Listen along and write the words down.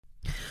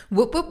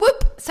Whoop, whoop,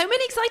 whoop. So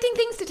many exciting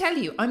things to tell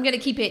you. I'm going to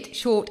keep it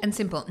short and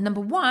simple. Number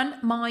one,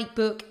 my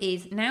book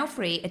is now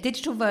free, a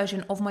digital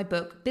version of my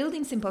book,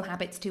 Building Simple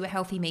Habits to a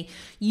Healthy Me.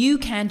 You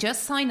can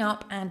just sign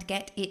up and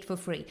get it for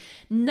free.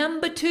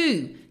 Number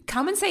two,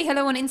 come and say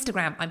hello on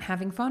Instagram. I'm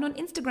having fun on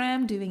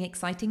Instagram doing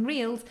exciting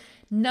reels.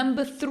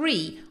 Number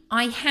three,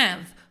 I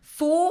have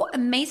 4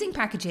 amazing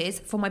packages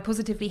for my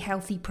Positively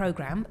Healthy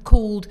program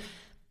called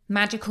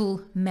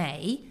Magical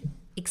May.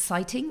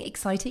 Exciting.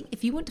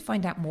 If you want to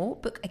find out more,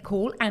 book a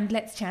call and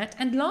let's chat.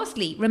 And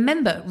lastly,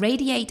 remember,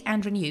 Radiate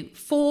and Renew.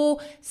 4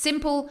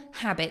 simple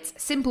habits,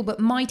 simple but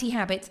mighty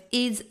habits,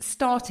 is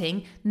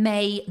starting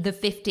May the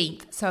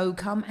 15th. So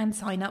come and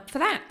sign up for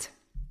that.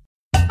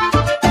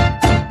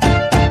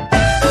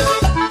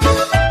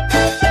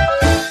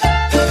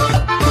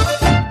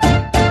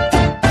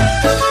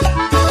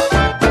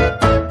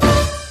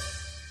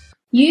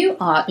 You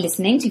are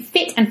listening to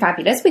Fit and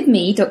Fabulous with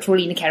me, Dr.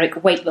 Alina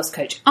Kerrick, weight loss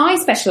coach. I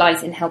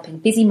specialise in helping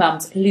busy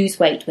mums lose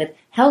weight with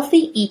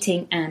healthy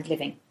eating and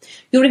living.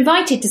 You're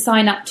invited to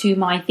sign up to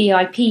my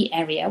VIP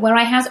area where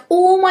I have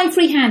all my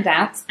free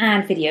handouts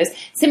and videos.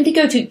 Simply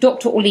go to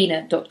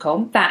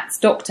drorlena.com, that's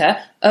Dr.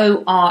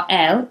 ORLENA.com,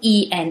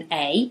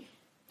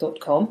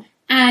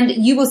 and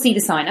you will see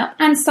the sign up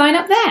and sign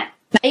up there.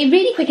 A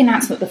really quick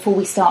announcement before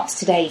we start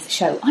today's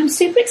show. I'm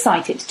super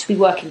excited to be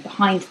working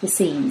behind the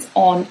scenes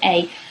on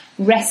a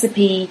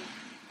recipe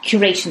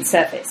curation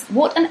service.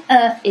 What on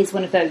earth is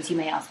one of those, you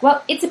may ask?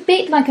 Well, it's a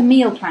bit like a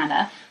meal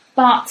planner,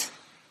 but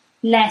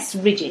less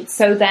rigid,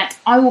 so that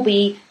I will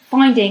be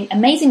finding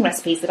amazing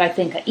recipes that I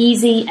think are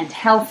easy and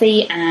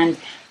healthy and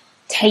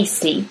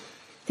tasty.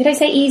 Did I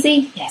say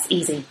easy? Yes,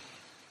 easy.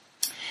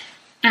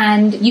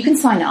 And you can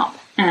sign up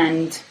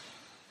and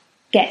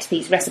get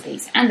these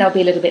recipes, and there'll be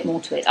a little bit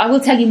more to it. I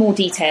will tell you more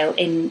detail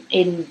in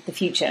the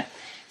future.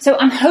 So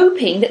I'm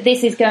hoping that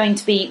this is going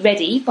to be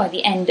ready by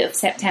the end of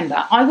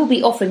September. I will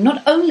be offering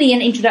not only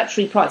an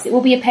introductory price, it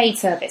will be a paid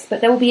service,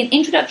 but there will be an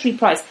introductory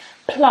price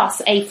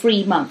plus a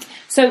free month.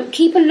 So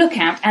keep a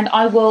lookout and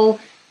I will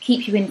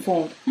keep you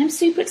informed. I'm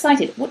super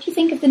excited. What do you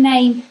think of the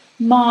name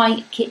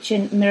My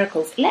Kitchen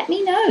Miracles? Let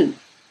me know.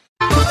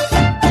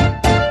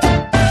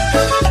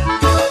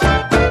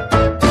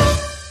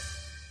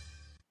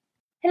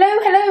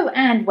 Hello,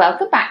 and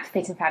welcome back to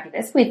Fit and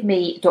Fabulous with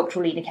me, Dr.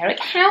 Alina Kerrick.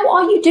 How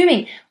are you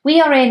doing? We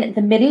are in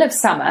the middle of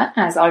summer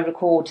as I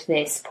record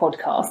this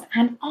podcast,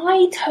 and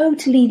I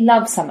totally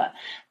love summer,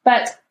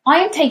 but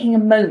I am taking a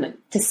moment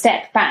to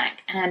step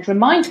back and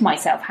remind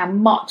myself how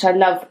much I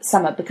love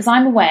summer, because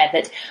I'm aware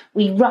that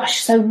we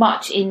rush so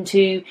much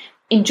into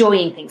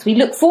enjoying things. We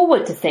look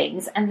forward to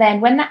things, and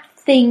then when that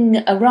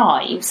thing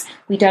arrives,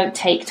 we don't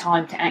take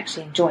time to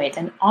actually enjoy it.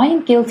 And I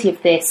am guilty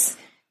of this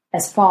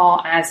as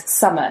far as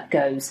summer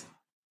goes.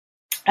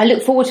 I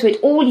look forward to it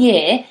all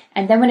year,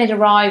 and then when it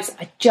arrives,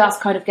 I just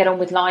kind of get on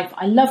with life.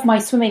 I love my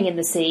swimming in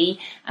the sea,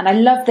 and I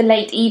love the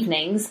late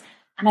evenings,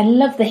 and I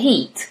love the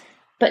heat.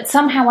 But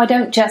somehow I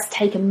don't just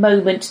take a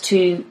moment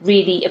to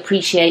really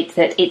appreciate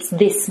that it's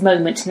this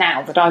moment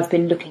now that I've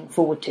been looking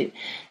forward to.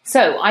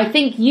 So I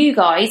think you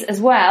guys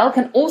as well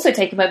can also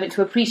take a moment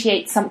to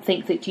appreciate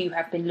something that you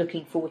have been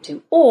looking forward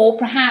to, or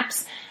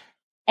perhaps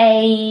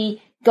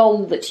a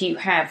goal that you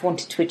have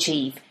wanted to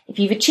achieve. If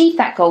you've achieved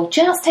that goal,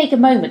 just take a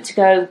moment to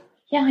go,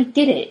 yeah, I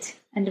did it,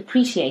 and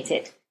appreciate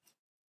it.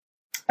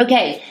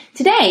 Okay,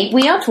 today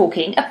we are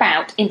talking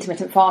about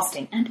intermittent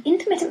fasting, and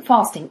intermittent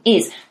fasting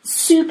is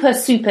super,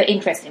 super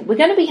interesting. We're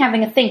going to be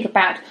having a think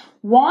about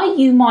why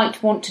you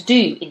might want to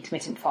do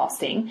intermittent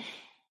fasting,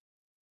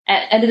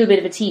 a little bit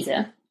of a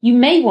teaser. You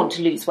may want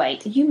to lose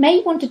weight. You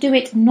may want to do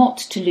it not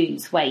to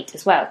lose weight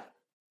as well.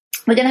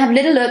 We're going to have a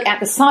little look at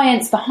the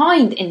science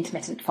behind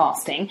intermittent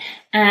fasting,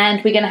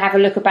 and we're going to have a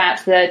look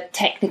about the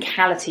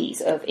technicalities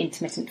of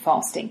intermittent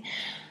fasting.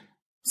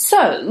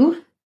 So,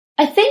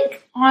 I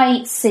think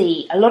I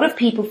see a lot of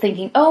people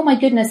thinking, oh my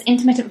goodness,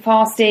 intermittent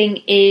fasting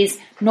is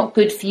not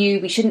good for you.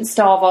 We shouldn't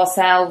starve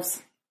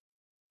ourselves.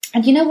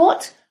 And you know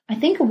what? I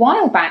think a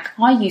while back,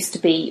 I used to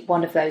be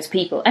one of those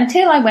people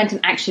until I went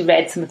and actually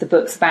read some of the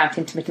books about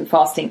intermittent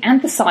fasting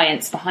and the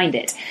science behind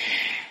it.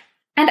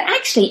 And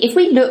actually, if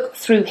we look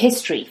through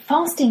history,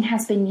 fasting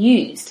has been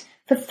used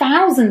for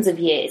thousands of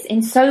years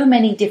in so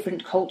many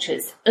different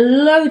cultures.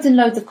 Loads and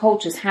loads of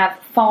cultures have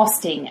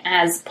fasting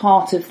as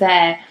part of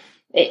their,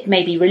 it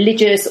may be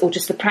religious or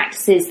just the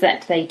practices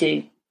that they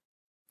do.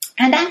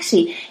 And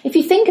actually, if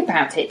you think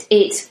about it,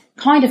 it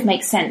kind of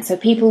makes sense. So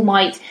people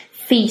might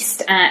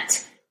feast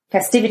at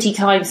festivity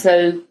time,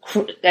 so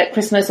at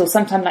Christmas or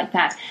sometime like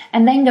that,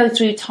 and then go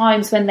through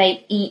times when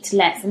they eat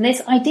less. And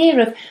this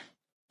idea of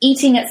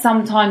eating at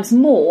some times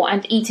more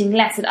and eating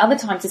less at other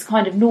times is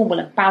kind of normal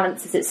and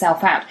balances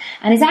itself out,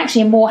 and is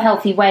actually a more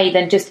healthy way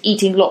than just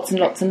eating lots and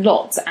lots and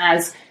lots,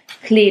 as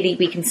clearly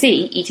we can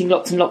see eating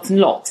lots and lots and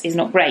lots is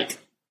not great.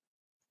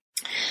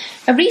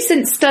 A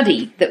recent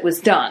study that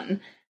was done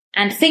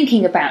and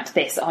thinking about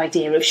this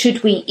idea of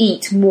should we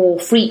eat more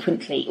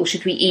frequently or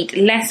should we eat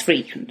less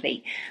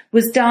frequently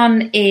was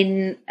done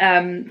in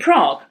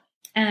Prague.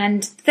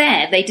 And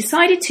there they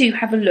decided to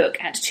have a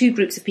look at two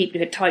groups of people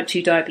who had type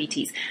 2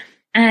 diabetes.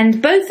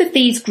 And both of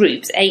these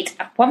groups ate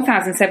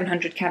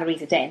 1,700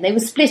 calories a day. And they were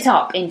split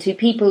up into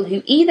people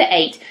who either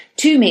ate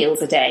 2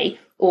 meals a day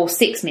or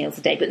 6 meals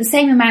a day, but the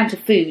same amount of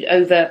food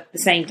over the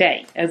same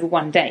day, over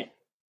one day.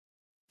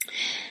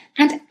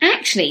 And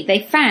actually, they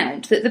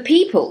found that the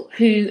people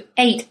who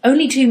ate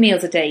only 2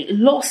 meals a day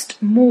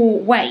lost more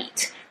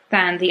weight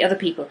than the other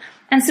people.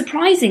 And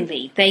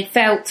surprisingly, they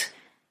felt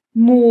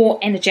more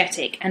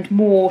energetic and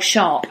more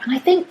sharp. And I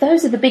think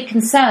those are the big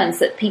concerns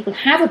that people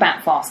have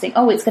about fasting.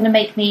 Oh, it's going to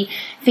make me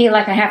feel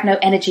like I have no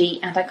energy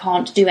and I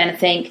can't do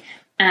anything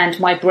and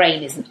my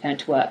brain isn't going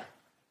to work.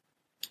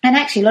 And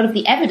actually, a lot of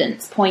the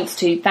evidence points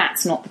to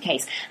that's not the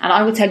case. And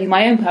I will tell you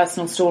my own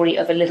personal story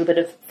of a little bit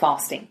of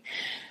fasting.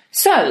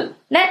 So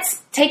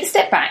let's take a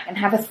step back and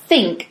have a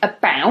think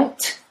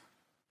about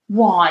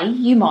why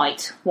you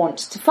might want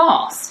to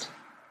fast.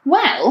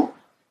 Well,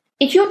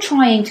 if you're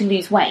trying to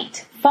lose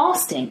weight,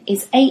 fasting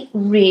is a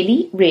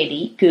really,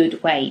 really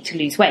good way to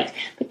lose weight.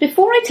 But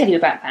before I tell you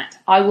about that,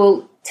 I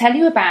will tell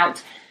you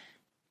about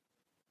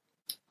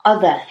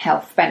other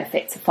health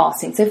benefits of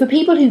fasting. So for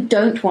people who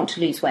don't want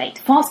to lose weight,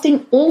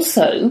 fasting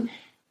also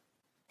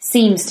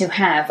seems to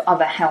have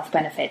other health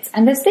benefits.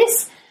 And there's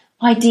this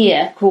I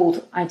don't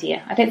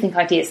think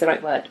idea is the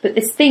right word, but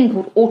this thing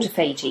called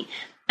autophagy.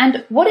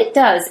 And what it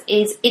does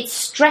is it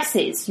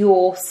stresses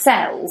your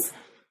cells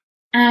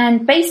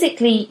and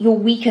basically your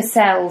weaker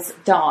cells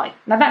die.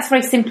 Now that's a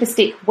very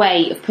simplistic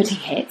way of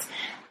putting it,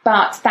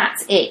 but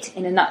that's it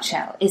in a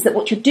nutshell, is that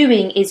what you're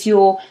doing is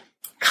you're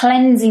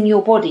cleansing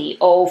your body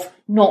of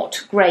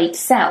not great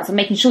cells and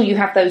making sure you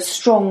have those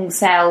strong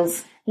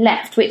cells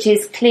left, which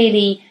is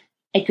clearly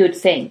a good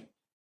thing.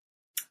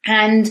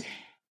 And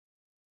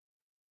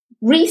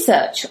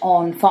research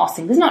on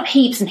fasting, there's not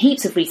heaps and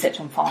heaps of research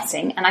on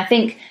fasting, and I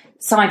think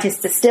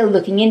scientists are still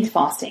looking into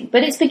fasting,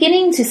 but it's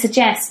beginning to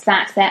suggest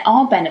that there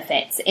are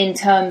benefits in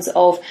terms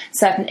of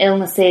certain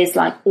illnesses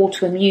like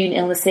autoimmune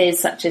illnesses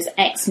such as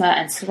eczema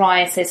and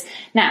psoriasis.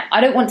 Now,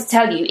 I don't want to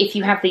tell you if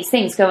you have these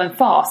things, go and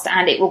fast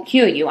and it will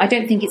cure you. I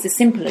don't think it's as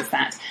simple as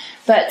that,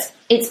 but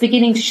it's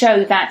beginning to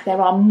show that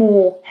there are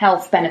more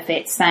health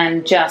benefits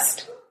than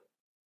just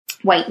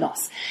weight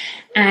loss.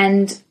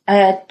 And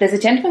there's a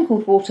gentleman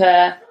called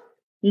Walter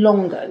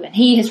Longo, and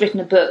he has written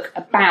a book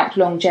about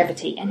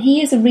longevity, and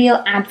he is a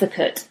real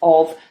advocate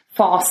of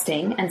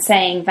fasting and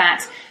saying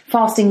that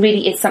fasting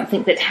really is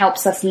something that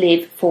helps us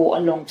live for a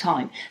long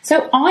time.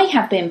 So I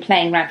have been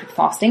playing around with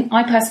fasting.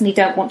 I personally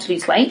don't want to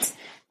lose weight,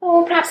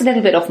 or perhaps a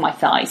little bit off my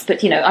thighs,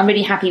 but I'm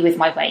really happy with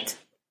my weight.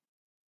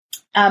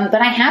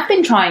 But I have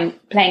been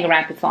playing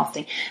around with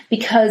fasting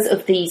because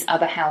of these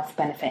other health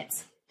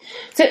benefits.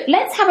 So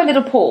let's have a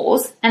little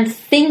pause and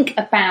think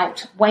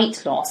about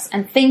weight loss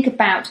and think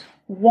about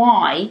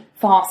why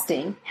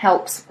fasting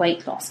helps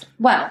weight loss.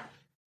 Well,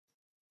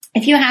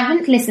 if you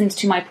haven't listened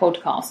to my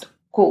podcast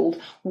called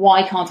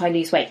Why Can't I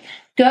Lose Weight,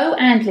 go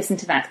and listen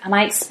to that. And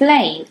I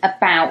explain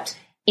about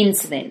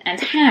insulin and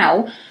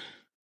how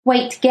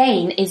weight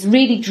gain is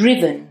really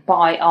driven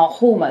by our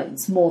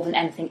hormones more than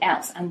anything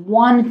else. And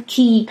one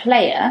key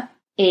player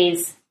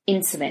is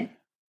insulin.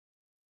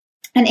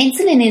 And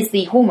insulin is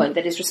the hormone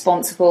that is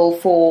responsible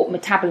for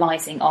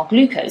metabolizing our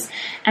glucose.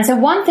 And so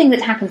one thing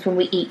that happens when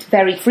we eat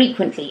very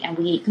frequently and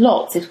we eat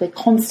lots is we're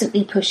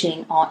constantly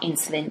pushing our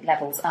insulin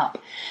levels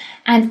up.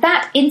 And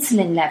that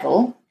insulin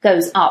level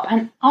goes up.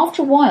 And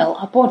after a while,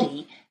 our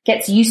body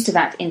gets used to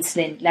that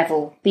insulin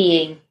level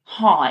being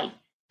high.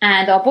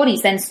 And our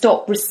bodies then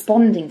stop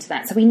responding to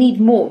that. So we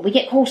need more. We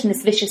get caught in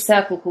this vicious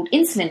circle called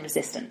insulin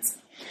resistance.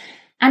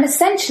 And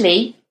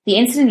essentially, the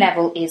insulin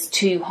level is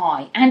too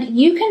high. And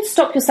you can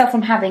stop yourself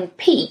from having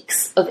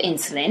peaks of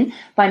insulin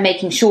by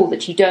making sure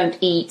that you don't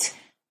eat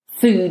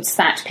foods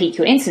that peak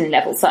your insulin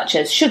level, such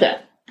as sugar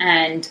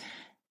and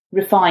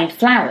refined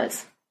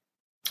flours.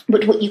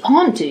 But what you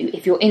can't do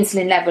if your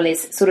insulin level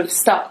is sort of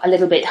stuck a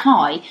little bit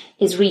high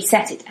is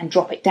reset it and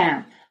drop it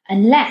down,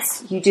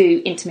 unless you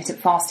do intermittent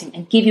fasting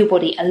and give your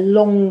body a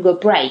longer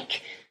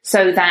break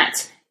so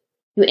that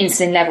your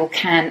insulin level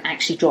can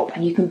actually drop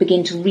and you can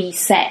begin to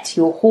reset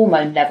your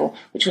hormone level,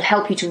 which will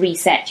help you to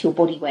reset your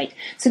body weight.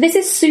 So this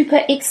is super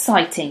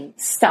exciting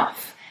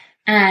stuff.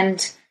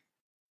 And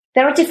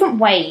there are different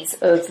ways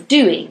of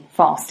doing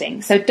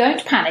fasting. So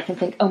don't panic and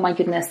think, oh my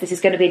goodness, this is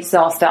going to be a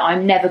disaster.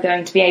 I'm never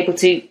going to be able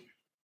to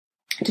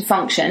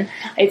function.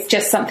 It's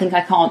just something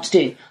I can't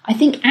do. I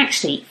think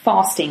actually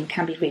fasting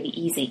can be really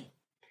easy.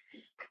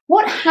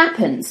 What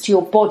happens to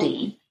your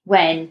body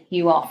when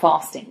you are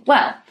fasting?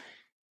 Well,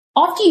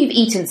 after you've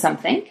eaten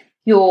something,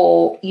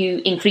 you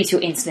increase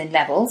your insulin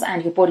levels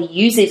and your body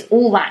uses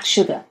all that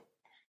sugar.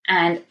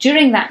 And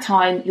during that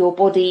time, your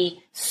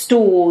body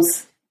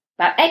stores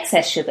that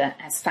excess sugar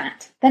as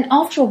fat. Then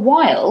after a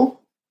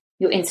while,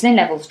 your insulin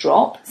levels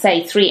drop,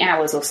 say 3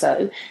 hours or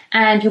so,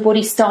 and your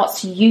body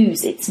starts to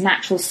use its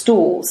natural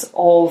stores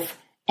of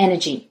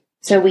energy.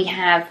 So we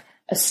have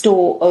a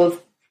store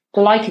of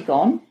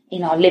glycagon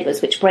in our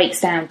livers, which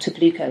breaks down to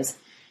glucose.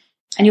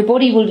 And your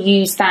body will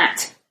use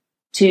that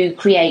to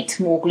create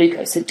more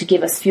glucose, so to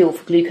give us fuel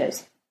for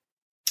glucose.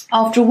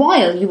 After a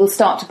while, you will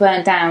start to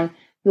burn down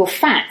your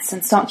fats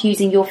and start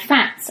using your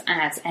fats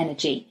as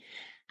energy.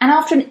 And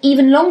after an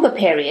even longer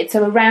period,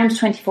 so around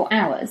 24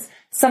 hours,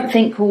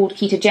 something called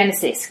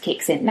ketogenesis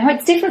kicks in. Now,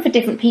 it's different for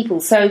different people,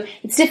 so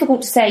it's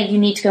difficult to say you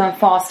need to go and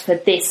fast for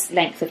this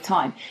length of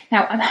time.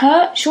 Now,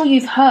 I'm sure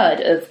you've heard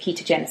of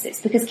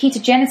ketogenesis, because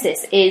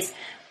ketogenesis is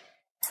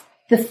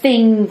the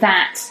thing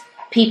that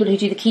people who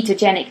do the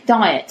ketogenic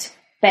diet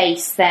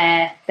base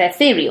their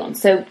theory on.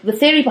 So the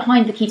theory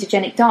behind the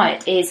ketogenic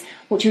diet is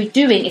what you're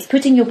doing is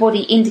putting your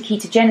body into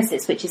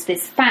ketogenesis, which is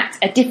this fat,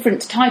 a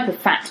different type of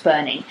fat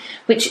burning,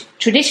 which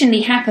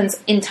traditionally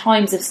happens in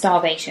times of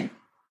starvation.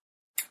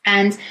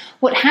 And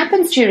what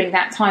happens during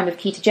that time of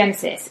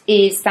ketogenesis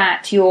is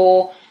that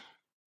your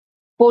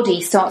body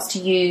starts to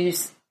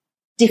use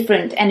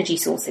different energy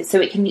sources.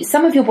 So it can use,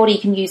 some of your body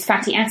can use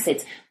fatty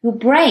acids. Your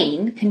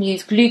brain can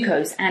use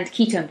glucose and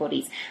ketone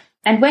bodies.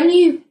 And when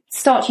you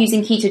start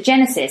using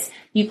ketogenesis,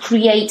 you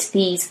create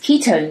these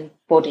ketone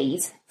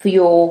bodies for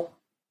your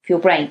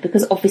brain,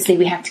 because obviously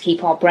we have to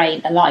keep our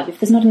brain alive. If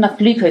there's not enough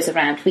glucose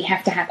around, we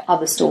have to have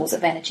other stores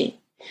of energy.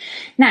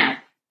 Now,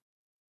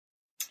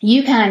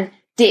 you can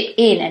dip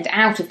in and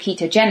out of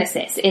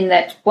ketogenesis in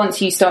that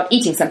once you start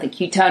eating something,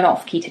 you turn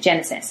off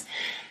ketogenesis.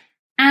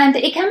 And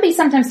it can be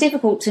sometimes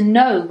difficult to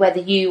know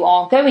whether you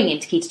are going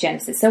into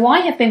ketogenesis. So I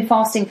have been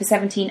fasting for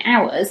 17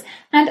 hours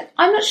and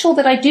I'm not sure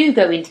that I do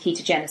go into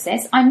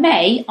ketogenesis. I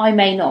may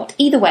not.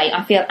 Either way,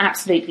 I feel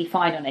absolutely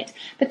fine on it.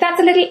 But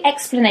that's a little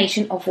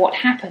explanation of what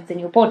happens in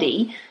your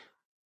body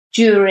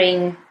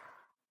during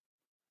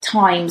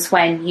times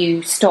when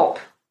you stop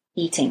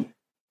eating.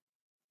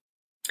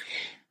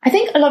 I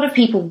think a lot of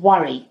people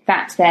worry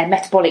that their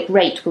metabolic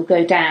rate will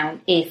go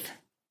down if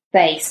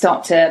they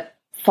start to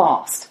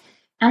fast.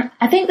 And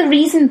I think the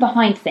reason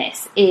behind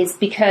this is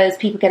because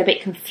people get a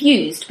bit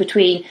confused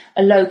between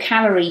a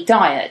low-calorie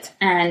diet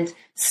and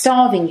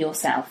starving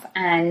yourself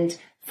and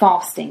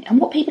fasting. And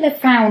what people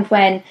have found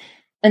and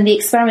the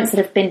experiments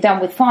that have been done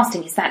with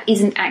fasting is that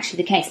isn't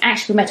actually the case.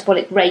 Actually, the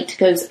metabolic rate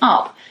goes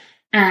up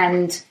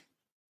and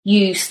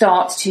you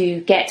start to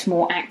get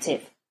more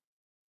active.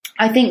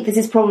 I think this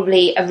is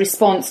probably a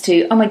response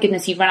to, oh my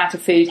goodness, you've run out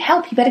of food.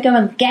 Help, you better go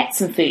and get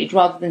some food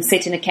rather than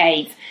sit in a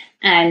cave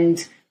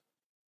and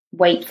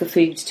wait for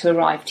food to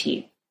arrive to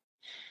you.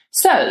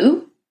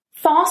 So,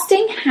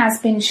 fasting has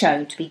been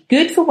shown to be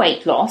good for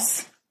weight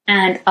loss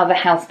and other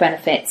health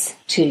benefits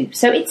too.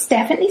 So it's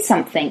definitely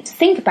something to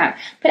think about.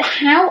 But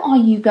how are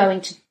you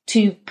going to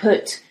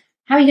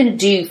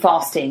do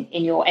fasting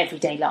in your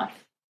everyday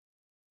life?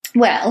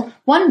 Well,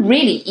 one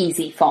really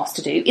easy fast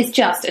to do is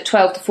just a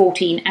 12 to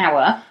 14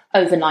 hour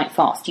overnight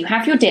fast. You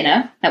have your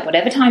dinner at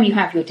whatever time you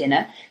have your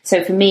dinner.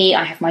 So for me,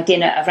 I have my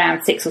dinner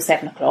around 6 or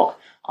 7 o'clock.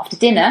 After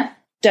dinner,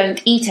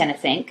 don't eat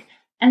anything.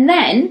 And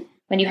then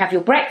when you have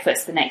your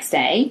breakfast the next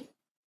day,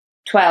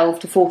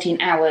 12 to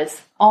 14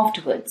 hours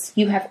afterwards,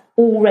 you have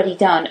already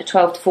done a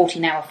 12 to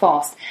 14 hour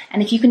fast.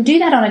 And if you can do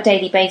that on a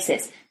daily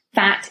basis,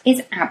 that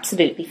is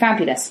absolutely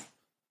fabulous.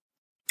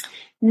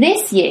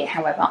 This year,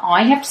 however,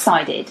 I have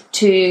decided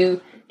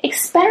to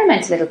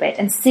experiment a little bit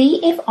and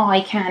see if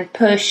I can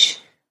push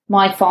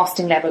my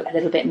fasting level a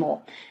little bit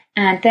more.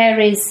 And there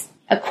is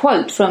a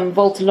quote from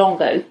Valter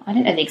Longo. I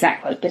don't know the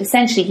exact quote, but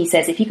essentially he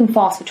says, if you can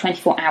fast for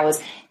 24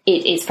 hours,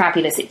 it is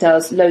fabulous. It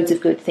does loads of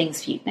good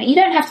things for you. Now, you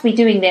don't have to be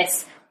doing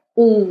this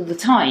all the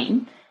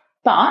time,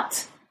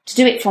 but to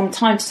do it from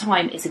time to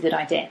time is a good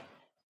idea.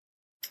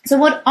 So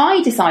what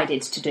I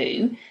decided to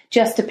do,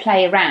 just to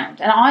play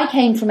around, and I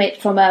came from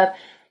it from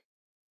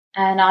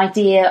an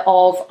idea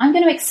of, I'm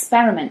going to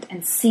experiment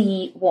and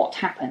see what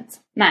happens.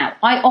 Now,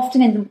 I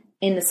often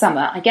in the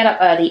summer, I get up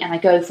early and I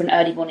go for an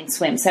early morning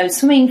swim. So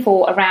swimming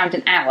for around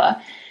an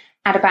hour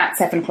at about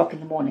 7 o'clock in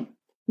the morning.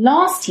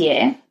 Last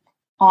year,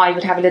 I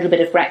would have a little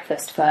bit of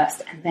breakfast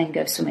first and then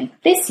go swimming.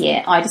 This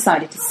year, I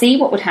decided to see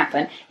what would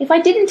happen if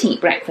I didn't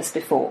eat breakfast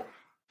before.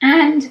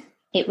 And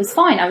it was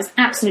fine. I was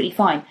absolutely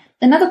fine.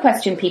 Another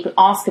question people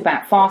ask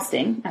about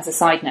fasting, as a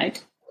side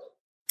note,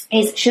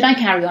 is should I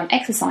carry on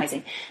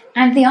exercising?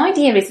 And the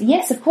idea is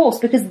yes, of course,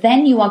 because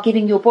then you are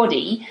giving your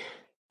body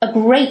a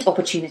great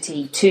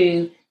opportunity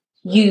to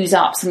use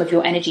up some of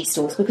your energy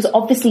stores, because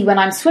obviously when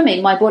I'm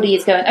swimming, my body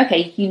is going,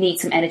 okay, you need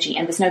some energy,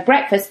 and there's no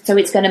breakfast, so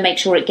it's going to make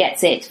sure it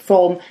gets it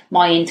from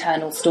my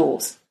internal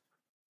stores.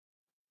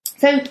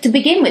 So to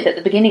begin with, at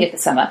the beginning of the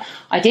summer,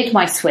 I did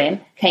my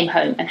swim, came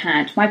home and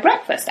had my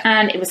breakfast,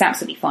 and it was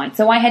absolutely fine.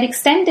 So I had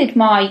extended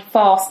my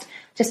fast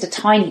just a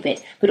tiny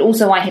bit, but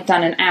also I had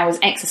done an hour's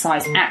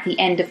exercise at the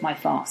end of my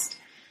fast.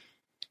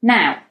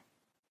 Now,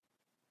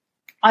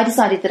 I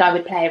decided that I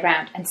would play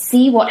around and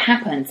see what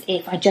happens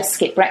if I just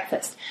skip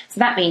breakfast. So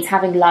that means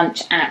having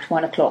lunch at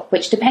 1 o'clock,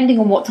 which depending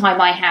on what time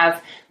I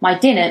have my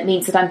dinner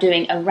means that I'm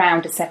doing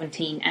around a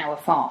 17-hour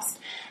fast.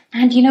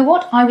 And you know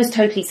what? I was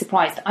totally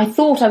surprised. I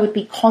thought I would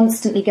be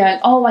constantly going,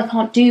 oh, I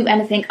can't do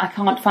anything, I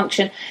can't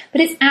function.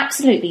 But it's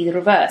absolutely the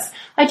reverse.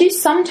 I do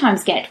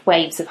sometimes get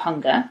waves of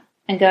hunger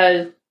and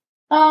go,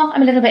 oh,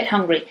 I'm a little bit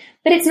hungry.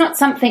 But it's not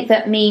something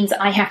that means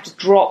I have to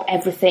drop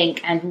everything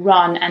and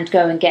run and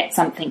go and get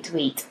something to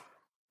eat.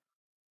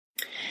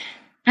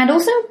 And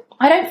also,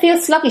 I don't feel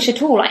sluggish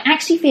at all. I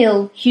actually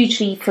feel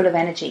hugely full of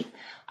energy.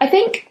 I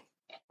think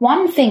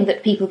one thing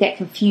that people get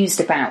confused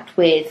about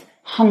with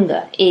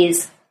hunger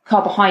is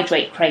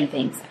carbohydrate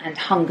cravings and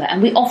hunger.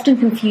 And we often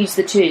confuse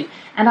the two.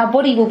 And our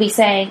body will be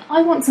saying,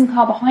 I want some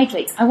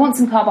carbohydrates. I want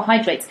some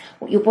carbohydrates.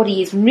 What your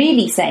body is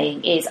really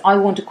saying is, I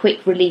want a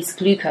quick release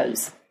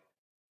glucose.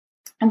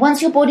 And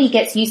once your body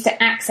gets used to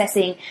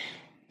accessing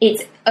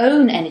its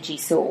own energy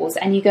source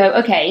and you go,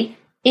 okay,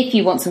 if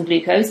you want some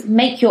glucose,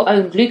 make your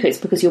own glucose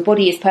because your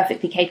body is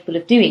perfectly capable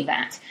of doing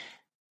that,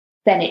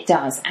 then it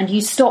does. And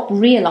you start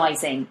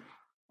realizing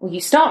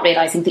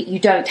that you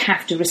don't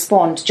have to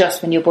respond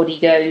just when your body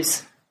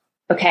goes,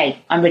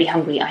 okay, I'm really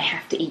hungry, I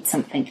have to eat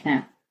something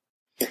now.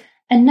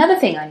 Another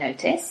thing I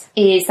notice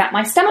is that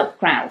my stomach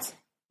growls.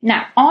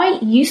 Now, I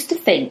used to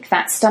think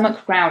that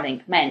stomach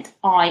growling meant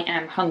I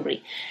am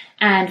hungry.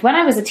 And when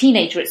I was a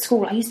teenager at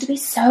school, I used to be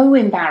so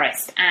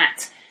embarrassed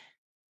at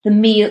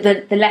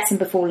the lesson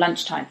before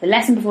lunchtime. The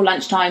lesson before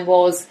lunchtime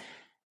was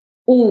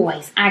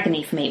always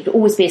agony for me. It would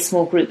always be a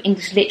small group.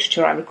 English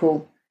literature, I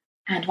recall.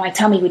 And my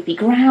tummy would be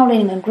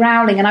growling and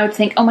growling. And I would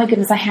think, oh my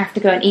goodness, I have to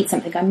go and eat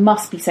something. I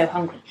must be so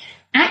hungry.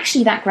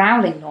 Actually, that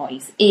growling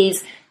noise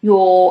is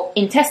your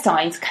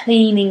intestines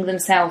cleaning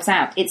themselves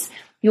out. It's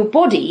your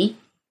body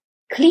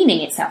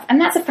cleaning itself. And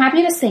that's a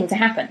fabulous thing to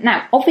happen.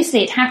 Now,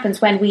 obviously, it happens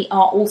when we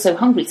are also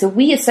hungry. So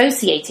we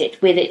associate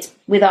it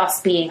with us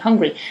being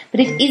hungry.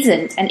 But it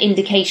isn't an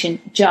indication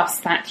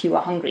just that you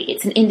are hungry.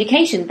 It's an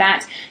indication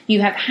that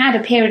you have had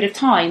a period of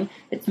time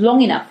that's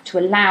long enough to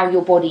allow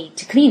your body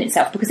to clean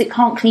itself, because it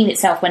can't clean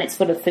itself when it's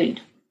full of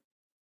food.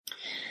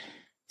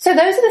 So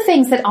those are the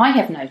things that I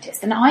have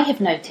noticed. And I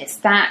have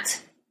noticed that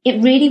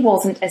it really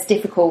wasn't as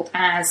difficult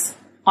as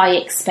I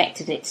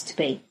expected it to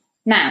be.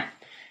 Now,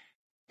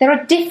 there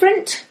are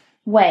different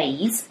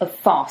ways of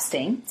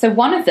fasting. So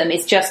one of them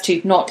is just to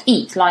not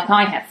eat like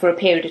I have for a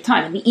period of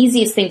time. And the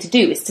easiest thing to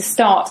do is to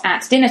start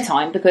at dinner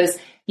time because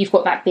you've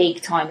got that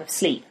big time of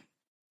sleep.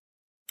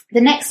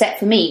 The next step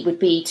for me would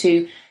be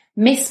to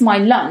miss my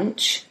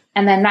lunch,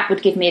 and then that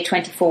would give me a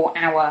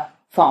 24-hour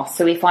fast.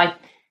 So if I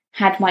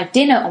had my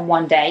dinner on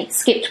one day,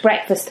 skipped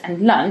breakfast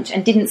and lunch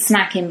and didn't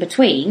snack in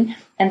between,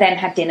 and then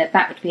had dinner,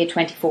 that would be a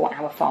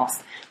 24-hour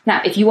fast.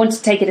 Now, if you want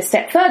to take it a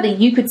step further,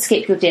 you could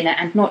skip your dinner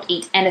and not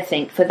eat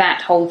anything for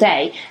that whole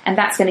day, and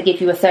that's going to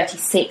give you a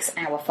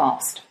 36-hour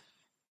fast.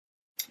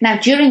 Now,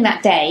 during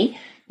that day,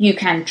 you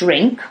can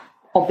drink.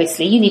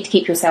 Obviously, you need to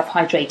keep yourself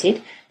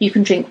hydrated. You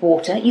can drink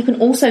water. You can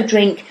also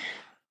drink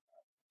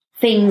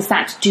things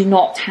that do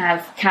not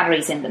have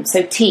calories in them,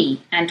 so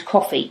tea and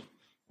coffee.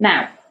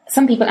 Now,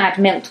 some people add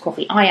milk to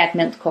coffee. I add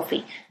milk to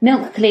coffee.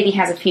 Milk clearly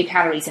has a few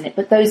calories in it,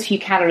 but those few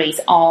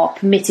calories are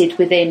permitted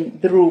within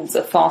the rules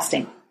of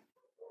fasting.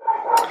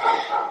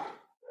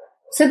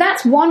 So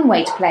that's one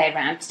way to play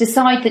around, to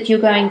decide that you're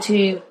going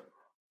to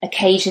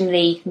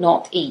occasionally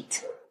not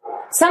eat.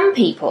 Some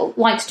people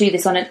like to do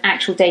this on an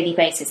actual daily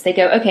basis. They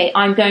go, okay,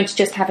 I'm going to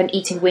just have an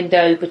eating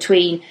window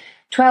between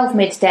 12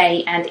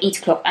 midday and 8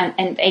 o'clock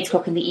and 8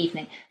 o'clock in the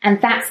evening. And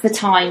that's the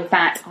time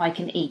that I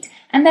can eat.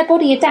 And their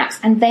body adapts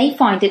and they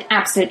find it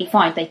absolutely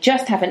fine. They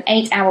just have an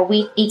 8-hour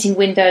eating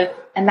window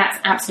and that's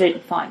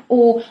absolutely fine.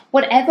 Or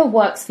whatever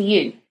works for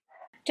you.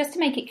 Just to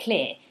make it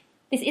clear,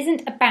 this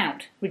isn't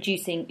about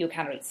reducing your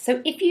calories.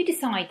 So if you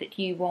decide that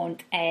you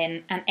want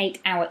an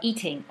 8-hour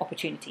eating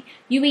opportunity,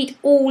 you eat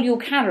all your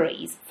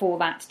calories for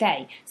that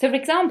day. So for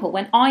example,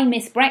 when I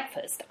miss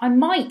breakfast, I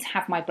might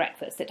have my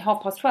breakfast at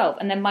 12:30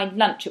 and then my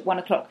lunch at 1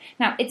 o'clock.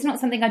 Now, it's not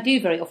something I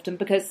do very often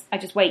because I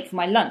just wait for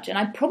my lunch and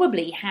I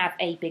probably have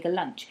a bigger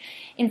lunch.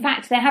 In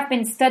fact, there have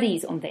been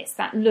studies on this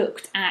that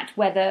looked at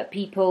whether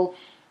people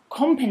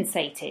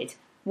compensated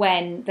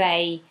when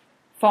they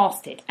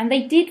fasted. And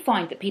they did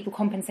find that people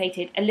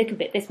compensated a little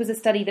bit. This was a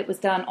study that was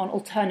done on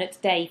alternate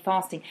day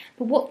fasting.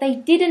 But what they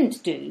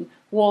didn't do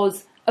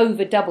was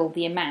over double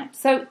the amount.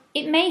 So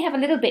it may have a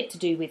little bit to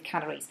do with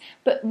calories.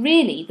 But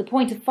really, the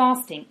point of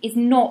fasting is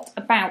not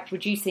about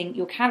reducing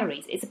your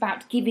calories. It's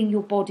about giving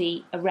your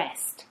body a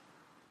rest.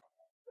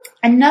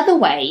 Another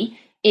way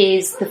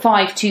is the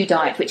 5-2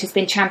 diet, which has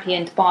been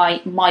championed by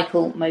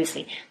Michael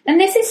Mosley.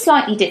 And this is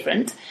slightly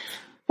different.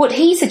 What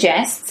he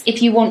suggests,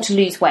 if you want to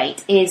lose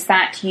weight, is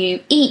that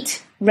you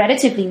eat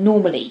relatively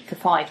normally for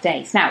 5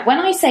 days. Now, when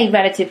I say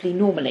relatively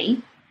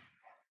normally,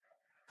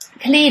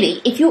 clearly,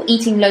 if you're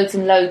eating loads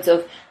and loads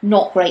of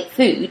not great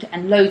food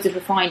and loads of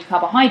refined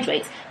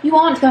carbohydrates, you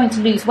aren't going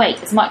to lose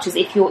weight as much as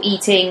if you're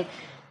eating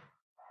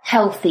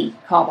healthy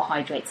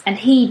carbohydrates. And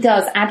he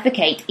does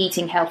advocate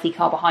eating healthy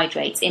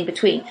carbohydrates in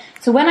between.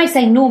 So when I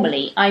say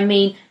normally, I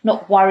mean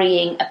not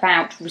worrying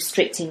about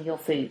restricting your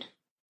food.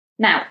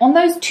 Now, on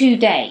those 2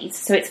 days,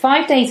 so it's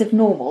 5 days of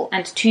normal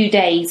and 2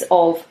 days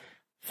of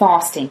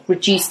fasting,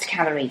 reduced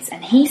calories.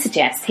 And he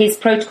suggests his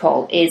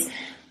protocol is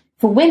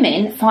for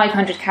women,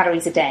 500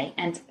 calories a day,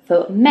 and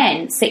for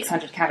men,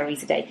 600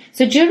 calories a day.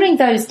 So during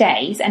those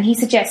days, and he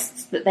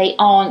suggests that they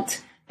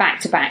aren't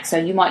back to back. So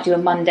you might do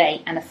a Monday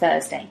and a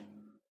Thursday.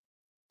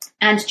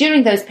 And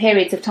during those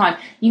periods of time,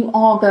 you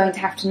are going to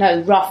have to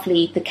know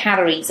roughly the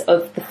calories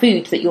of the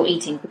food that you're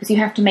eating, because you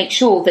have to make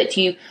sure that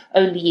you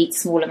only eat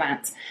small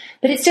amounts.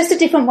 But it's just a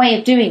different way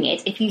of doing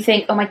it if you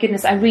think, oh my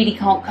goodness, I really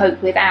can't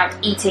cope without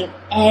eating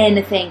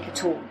anything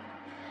at all.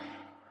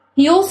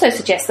 He also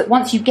suggests that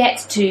once you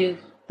get to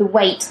the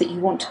weight that you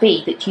want to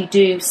be, that you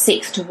do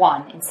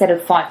 6-to-1 instead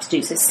of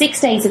 5-to-2. So 6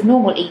 days of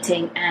normal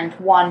eating and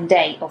 1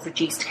 day of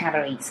reduced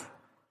calories.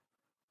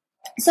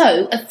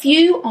 So a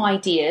few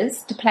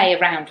ideas to play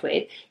around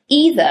with,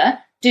 either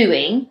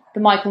doing the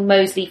Michael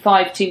Mosley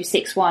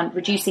 5-2-6-1,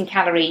 reducing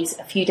calories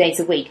a few days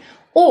a week,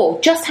 or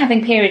just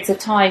having periods of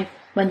time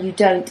when you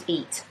don't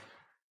eat.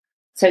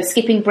 So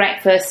skipping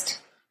breakfast,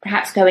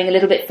 perhaps going a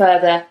little bit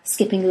further,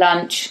 skipping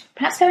lunch,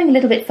 perhaps going a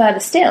little bit further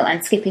still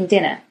and skipping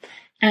dinner,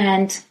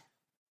 and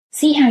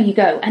see how you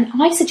go. And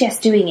I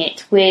suggest doing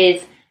it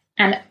with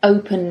an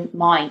open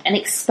mind, an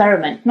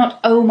experiment, not,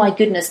 oh my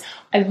goodness,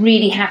 I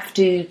really have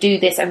to do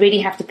this, I really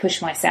have to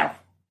push myself.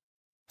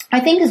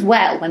 I think as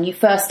well, when you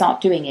first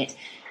start doing it,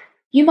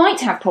 you might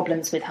have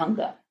problems with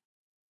hunger.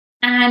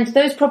 And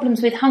those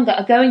problems with hunger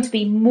are going to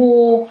be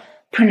more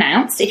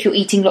pronounced if you're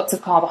eating lots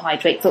of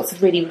carbohydrates, lots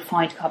of really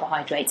refined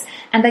carbohydrates,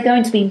 and they're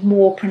going to be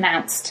more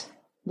pronounced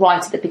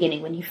right at the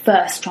beginning when you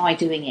first try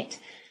doing it.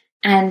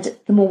 And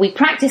the more we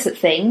practice at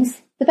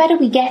things, the better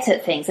we get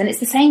at things. And it's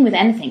the same with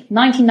anything.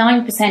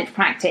 99%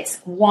 practice,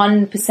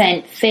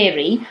 1%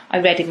 theory, I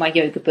read in my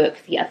yoga book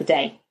the other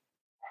day.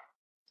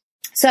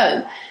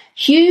 So,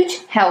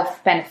 huge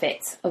health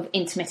benefits of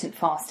intermittent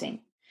fasting.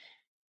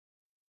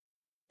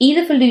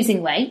 Either for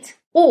losing weight,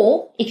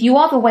 or if you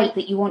are the weight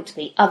that you want to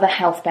be, other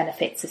health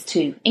benefits as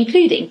too,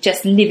 including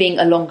just living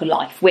a longer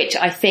life, which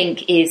I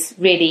think is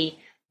really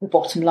the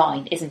bottom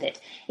line, isn't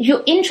it? If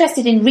you're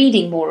interested in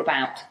reading more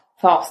about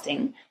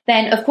fasting,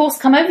 then of course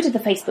come over to the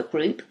Facebook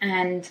group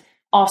and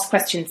ask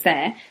questions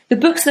there. The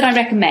books that I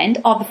recommend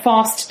are The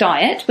Fast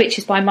Diet, which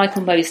is by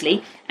Michael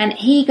Mosley, and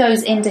he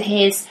goes into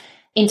his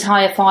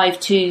entire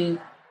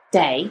 5-2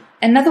 day.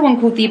 Another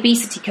one called The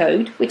Obesity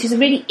Code, which is a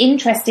really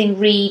interesting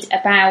read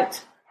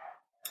about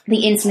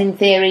the insulin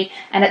theory,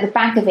 and at the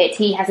back of it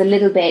he has a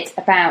little bit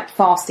about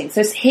fasting.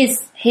 So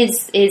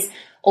his is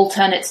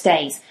alternate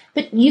days.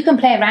 But you can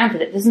play around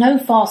with it. There's no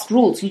fast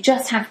rules. You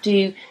just have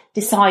to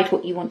decide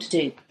what you want to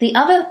do. The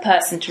other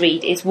person to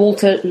read is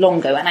Walter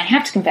Longo, and I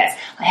have to confess,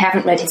 I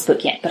haven't read his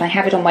book yet, but I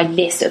have it on my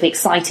list of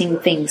exciting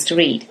things to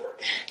read.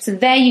 So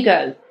there you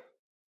go.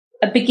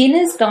 A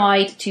beginner's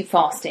guide to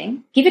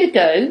fasting. Give it a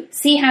go.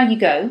 See how you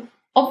go.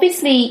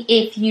 Obviously,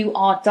 if you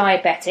are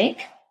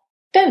diabetic,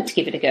 don't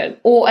give it a go,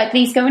 or at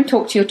least go and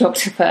talk to your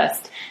doctor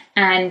first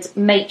and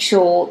make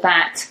sure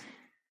that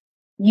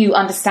you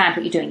understand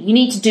what you're doing. You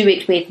need to do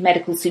it with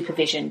medical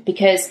supervision,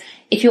 because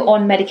if you're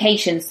on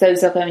medications,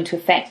 those are going to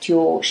affect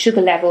your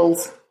sugar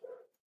levels.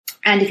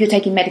 And if you're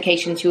taking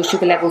medications, your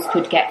sugar levels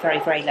could get very,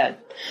 very low.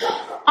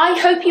 I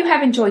hope you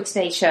have enjoyed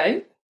today's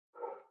show.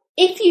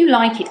 If you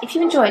like it, if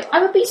you enjoy it,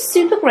 I would be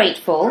super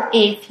grateful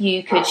if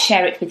you could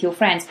share it with your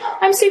friends.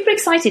 I'm super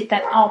excited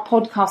that our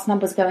podcast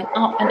numbers are going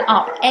up and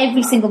up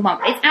every single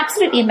month. It's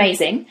absolutely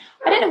amazing.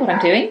 I don't know what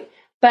I'm doing,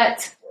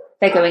 but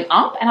they're going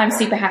up and I'm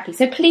super happy.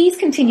 So please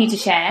continue to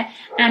share,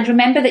 and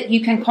remember that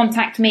you can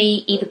contact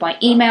me either by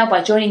email,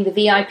 by joining the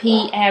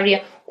VIP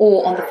area,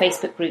 or on the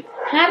Facebook group.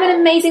 Have an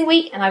amazing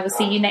week, and I will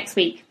see you next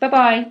week.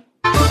 Bye-bye.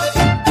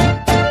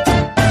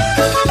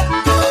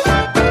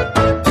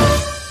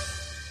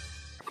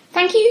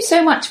 Thank you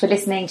so much for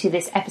listening to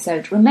this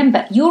episode.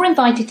 Remember, you're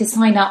invited to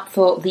sign up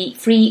for the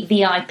free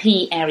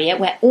VIP area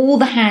where all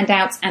the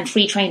handouts and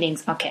free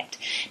trainings are kept.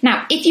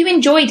 Now, if you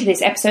enjoyed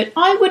this episode,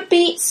 I would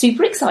be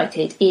super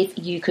excited if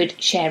you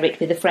could share it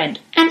with a friend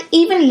and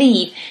even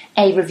leave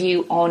a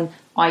review on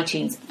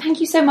iTunes.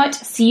 Thank you so much.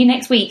 See you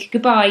next week.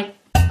 Goodbye.